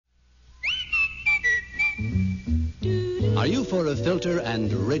Are you for a filter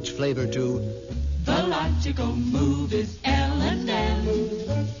and rich flavor too? The logical move is L&M.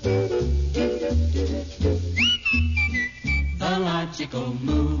 The logical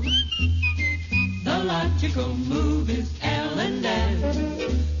move. The logical move is L&M.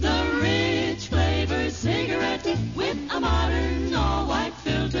 The rich flavor cigarette with a modern all-white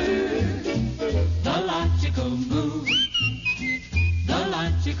filter. The logical move. The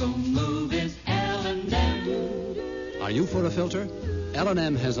logical move is L&M. Are you for a filter?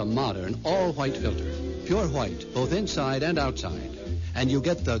 L&M has a modern all-white filter. Pure white, both inside and outside. And you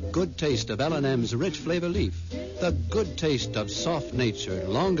get the good taste of L&M's rich flavor leaf. The good taste of soft-natured,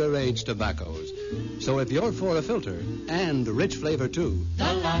 longer-aged tobaccos. So if you're for a filter and rich flavor too,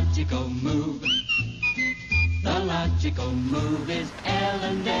 the logical move. The logical move is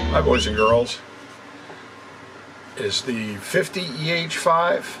L&M. Hi, boys and girls. Is the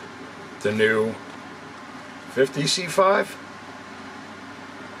 50EH5 the new 50C5?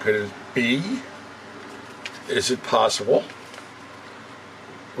 Could it be? Is it possible?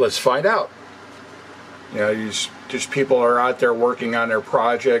 Let's find out. You know, just people are out there working on their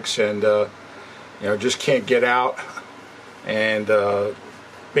projects and you know, just can't get out, and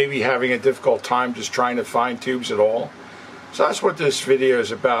maybe having a difficult time just trying to find tubes at all. So that's what this video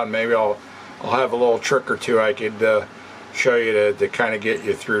is about. Maybe I'll have a little trick or two I could show you to kind of get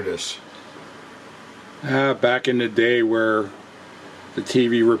you through this. Back in the day where the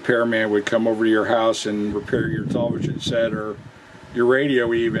TV repairman would come over to your house and repair your television set or your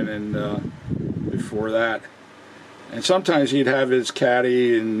radio even, and before that. And sometimes he'd have his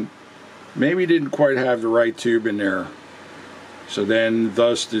caddy and maybe didn't quite have the right tube in there. So then,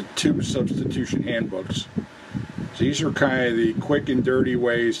 thus the tube substitution handbooks. So these are kind of the quick and dirty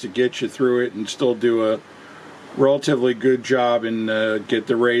ways to get you through it and still do a relatively good job and get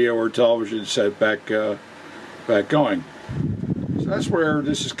the radio or television set back going. So that's where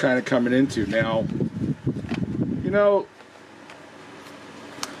this is kind of coming into now. You know,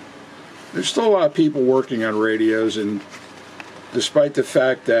 there's still a lot of people working on radios, and despite the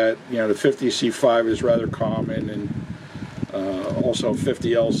fact that, you know, the 50C5 is rather common, and also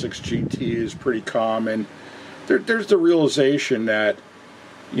 50L6GT is pretty common, there's the realization that,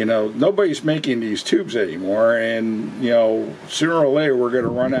 you know, nobody's making these tubes anymore, and, you know, sooner or later we're going to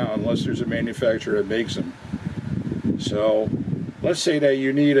run out unless there's a manufacturer that makes them. So let's say that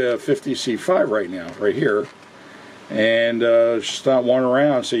you need a 50C5 right now, right here, and there's just not one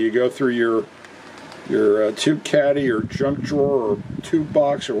around, so you go through your tube caddy or junk drawer or tube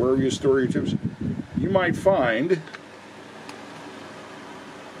box or wherever you store your tubes. You might find,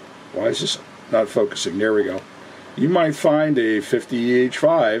 why is this not focusing? There we go. You might find a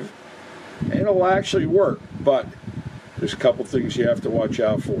 50EH5 and it'll actually work, but there's a couple things you have to watch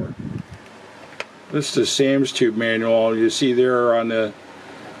out for. This is the Sam's tube manual. You see there on the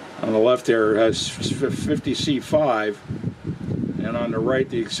left there, it has 50C5, and on the right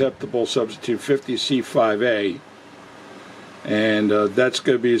the acceptable substitute 50C5A, and that's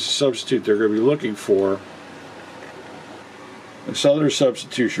going to be a substitute they're going to be looking for. This other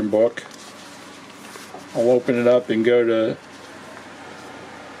substitution book, I'll open it up and go to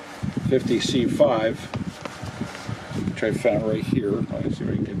 50C5, which I found right here. Let's see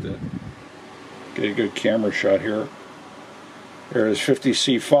if I can get a good camera shot here. There is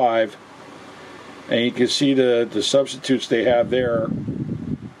 50C5, and you can see the substitutes they have there.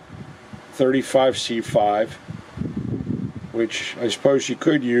 35C5, which I suppose you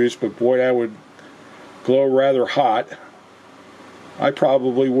could use, but boy, that would glow rather hot. I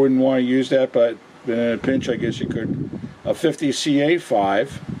probably wouldn't want to use that, but in a pinch I guess you could. A 50CA5,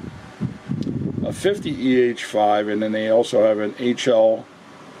 a 50EH5, and then they also have an HL,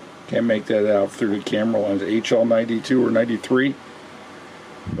 can't make that out through the camera lens, HL 92 or 93.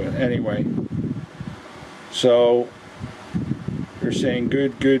 But anyway, so they're saying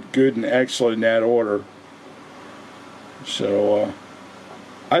good, good, good, and excellent in that order. So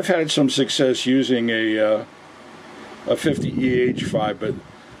I've had some success using a 50EH5, but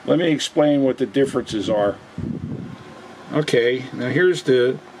let me explain what the differences are. Okay, now it's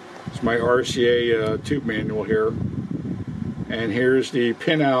my RCA tube manual here, and here's the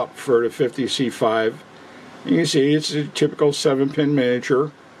pinout for the 50C5. You can see it's a typical 7-pin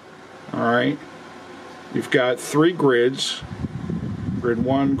miniature. Alright, you've got 3 grids, grid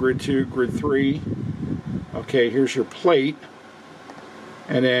 1, grid 2, grid 3. Okay, here's your plate,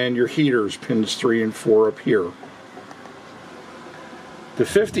 and then your heaters, pins 3 and 4 up here. The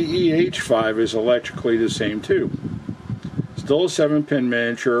 50EH5 is electrically the same too. Still a 7-pin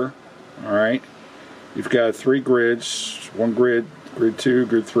miniature. Alright, you've got 3 grids, 1 grid, grid 2,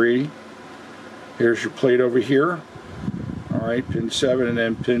 grid 3. Here's your plate over here. Alright, pin 7 and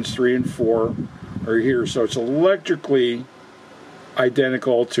then pins 3 and 4 are here. So it's electrically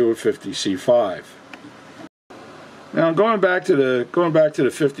identical to a 50C5. Now going back to the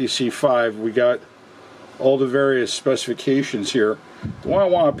 50C5, we got all the various specifications here. The one I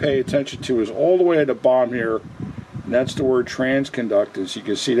want to pay attention to is all the way at the bottom here, and that's the word transconductance. You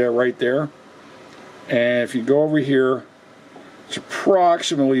can see that right there. And if you go over here, it's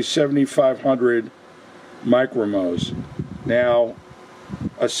approximately 7,500 micromhos. Now,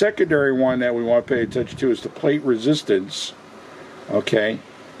 a secondary one that we want to pay attention to is the plate resistance. Okay,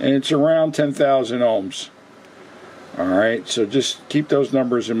 and it's around 10,000 ohms. Alright, so just keep those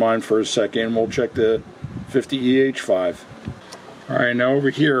numbers in mind for a second. We'll check the 50EH5. Alright, now over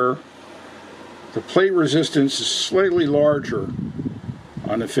here, the plate resistance is slightly larger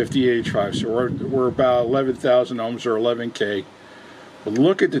on the 50EH5. So we're about 11,000 ohms or 11K. But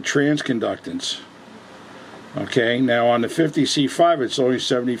look at the transconductance. Okay, now on the 50C5 it's only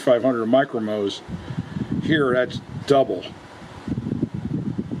 7,500 micromhos. Here that's double.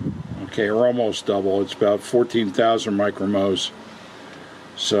 Okay, or almost double. It's about 14,000 micromhos.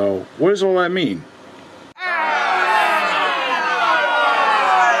 So, what does all that mean?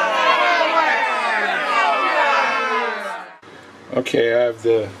 Okay, I have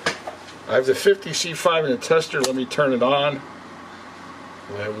the 50C5 in the tester. Let me turn it on.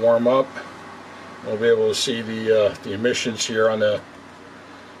 Let it warm up. We'll be able to see the emissions here on the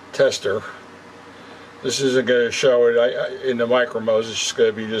tester. This isn't going to show it in the micromhos. It's just going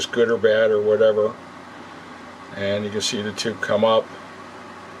to be just good or bad or whatever. And you can see the tube come up.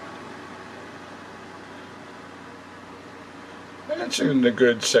 That's in the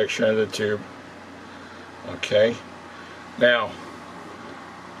good section of the tube. Okay. Now,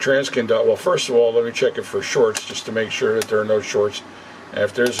 transconduct. Well, first of all, let me check it for shorts just to make sure that there are no shorts. And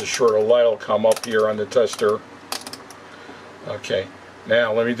if there's a short, a light will come up here on the tester. Okay.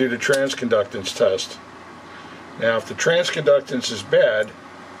 Now, let me do the transconductance test. Now, if the transconductance is bad,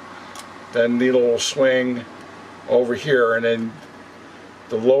 then the needle will swing over here, and then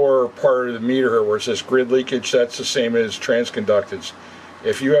the lower part of the meter here where it says grid leakage, that's the same as transconductance.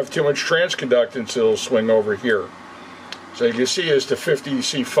 If you have too much transconductance, it'll swing over here. So you can see as the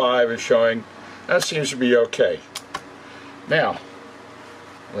 50C5 is showing, that seems to be okay. Now,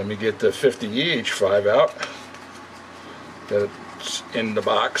 let me get the 50EH5 out. That's in the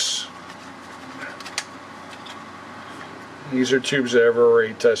box. These are tubes that I've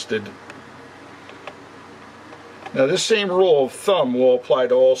already tested. Now this same rule of thumb will apply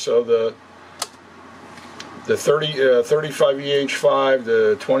to also the 35EH5,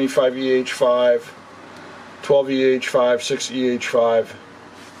 the 25EH5, 12EH5, 6EH5.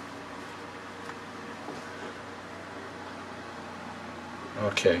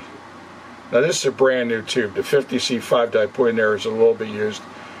 Okay. Now this is a brand new tube. The 50C5 that I put in there is a little bit used.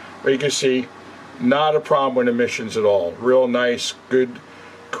 But you can see, not a problem with emissions at all. Real nice, good,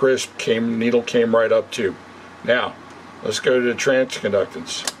 crisp, needle came right up tube. Now, let's go to the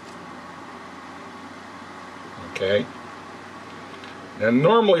transconductance. Okay. Now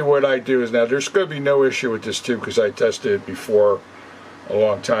normally what I do is, now there's going to be no issue with this tube because I tested it before a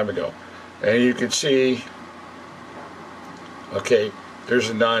long time ago. And you can see, okay, there's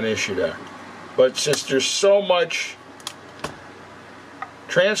a non-issue there. But since there's so much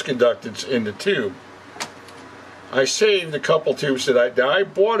transconductance in the tube, I saved a couple tubes that I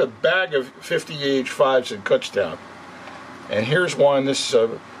bought a bag of 50EH5s in Kutztown. And here's one. This is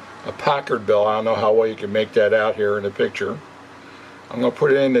a Packard bill. I don't know how well you can make that out here in the picture. I'm going to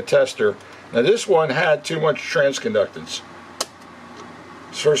put it in the tester. Now this one had too much transconductance.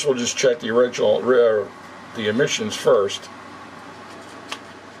 First we'll just check the original, the emissions first.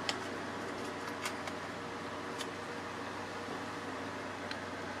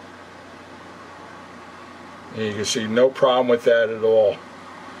 And you can see no problem with that at all.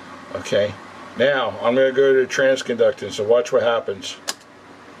 Okay. Now I'm going to go to the transconductance, so watch what happens.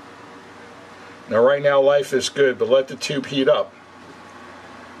 Now right now life is good, but let the tube heat up.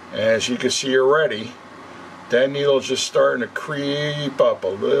 And as you can see already, that needle's just starting to creep up a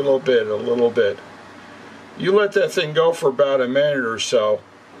little bit, a little bit. You let that thing go for about a minute or so,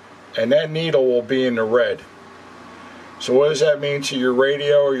 and that needle will be in the red. So what does that mean to your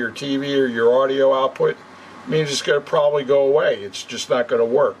radio or your TV or your audio output? It means it's going to probably go away. It's just not going to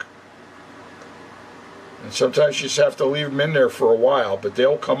work. And sometimes you just have to leave them in there for a while, but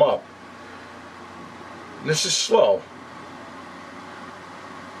they'll come up. And this is slow.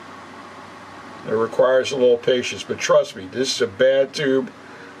 It requires a little patience, but trust me, this is a bad tube.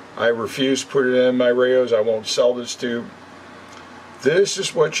 I refuse to put it in my radios. I won't sell this tube. This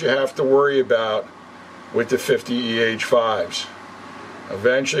is what you have to worry about with the 50 EH5s.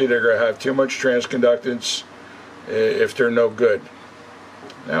 Eventually they're going to have too much transconductance if they're no good.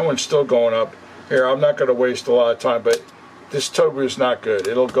 That one's still going up. Here, I'm not going to waste a lot of time, but this tube is not good.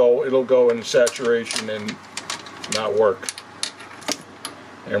 It'll go in saturation and not work.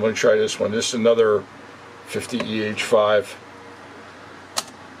 And I'm going to try this one. This is another 50 EH5.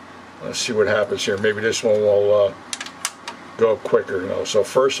 Let's see what happens here. Maybe this one will go quicker. So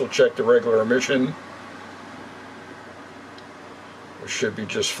first we'll check the regular emission, which should be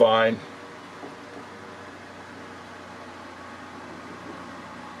just fine.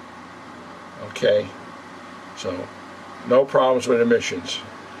 Okay, so no problems with emissions.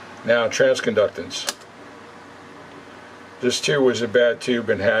 Now transconductance. This tube was a bad tube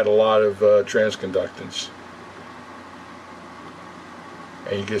and had a lot of transconductance.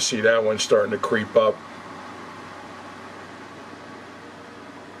 And you can see that one starting to creep up.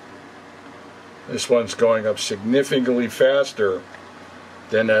 This one's going up significantly faster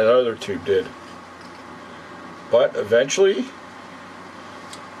than that other tube did. But eventually,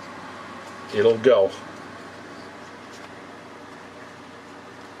 it'll go.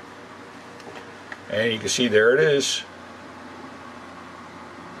 And you can see there it is.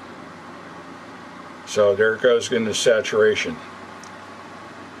 So there it goes into saturation.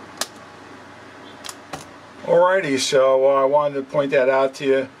 Alrighty, so I wanted to point that out to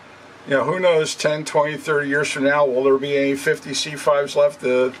you. You know, who knows, 10, 20, 30 years from now, will there be any 50 C5s left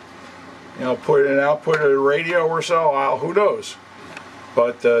to, you know, put in an output of a radio or so? Who knows?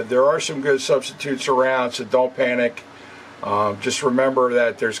 But there are some good substitutes around, so don't panic. Just remember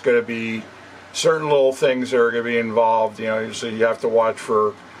that there's going to be certain little things that are going to be involved. You know, so you have to watch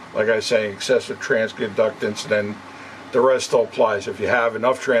for, like I say, excessive transconductance, and then the rest still applies. If you have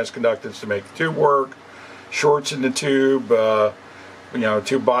enough transconductance to make the tube work, shorts in the tube, you know,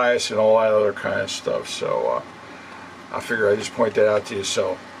 tube bias, and all that other kind of stuff. So I figure I just point that out to you.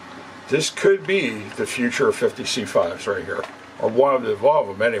 So this could be the future of 50 C5s right here, or one of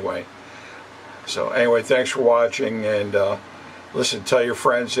them anyway. So anyway, thanks for watching, and listen, tell your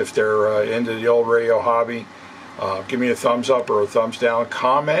friends if they're into the old radio hobby. Give me a thumbs up or a thumbs down.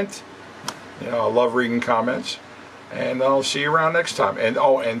 Comment. You know, I love reading comments. And I'll see you around next time. And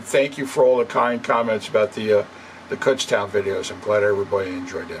oh, and thank you for all the kind comments about the Kutztown videos. I'm glad everybody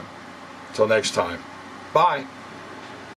enjoyed them. Until next time. Bye.